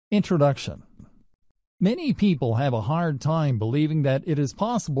Introduction. Many people have a hard time believing that it is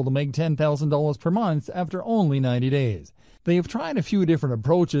possible to make $10,000 per month after only 90 days. They have tried a few different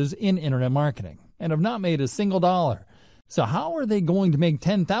approaches in internet marketing and have not made a single dollar. So how are they going to make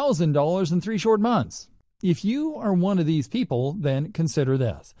 $10,000 in 3 short months? If you are one of these people, then consider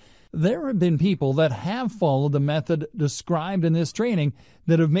this. There have been people that have followed the method described in this training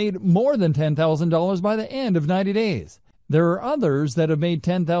that have made more than $10,000 by the end of 90 days. There are others that have made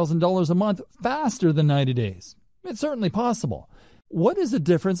 $10,000 a month faster than 90 days. It's certainly possible. What is the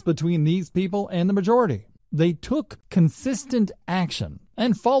difference between these people and the majority? They took consistent action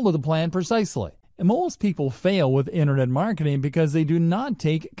and followed the plan precisely. And most people fail with internet marketing because they do not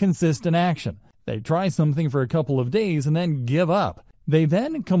take consistent action. They try something for a couple of days and then give up. They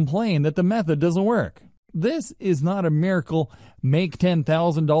then complain that the method doesn't work. This is not a miracle, make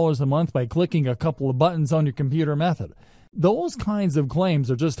 $10,000 a month by clicking a couple of buttons on your computer method. Those kinds of claims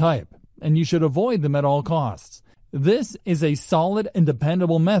are just hype, and you should avoid them at all costs. This is a solid and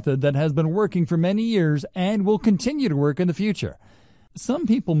dependable method that has been working for many years and will continue to work in the future. Some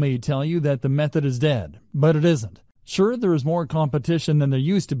people may tell you that the method is dead, but it isn't. Sure, there is more competition than there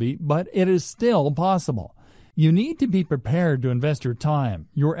used to be, but it is still possible. You need to be prepared to invest your time,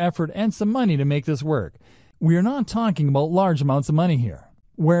 your effort, and some money to make this work. We are not talking about large amounts of money here.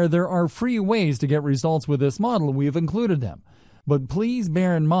 Where there are free ways to get results with this model, we have included them. But please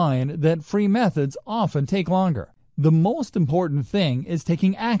bear in mind that free methods often take longer. The most important thing is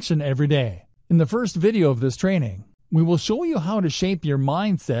taking action every day. In the first video of this training, we will show you how to shape your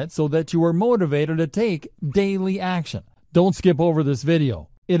mindset so that you are motivated to take daily action. Don't skip over this video.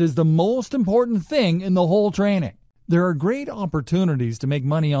 It is the most important thing in the whole training. There are great opportunities to make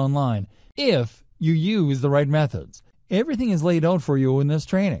money online if you use the right methods. Everything is laid out for you in this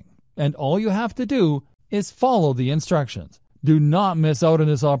training, and all you have to do is follow the instructions. Do not miss out on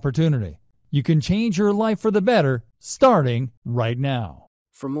this opportunity. You can change your life for the better starting right now.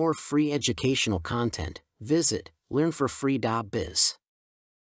 For more free educational content, visit learnforfree.biz.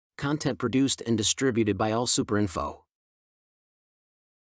 Content produced and distributed by AllSuperInfo.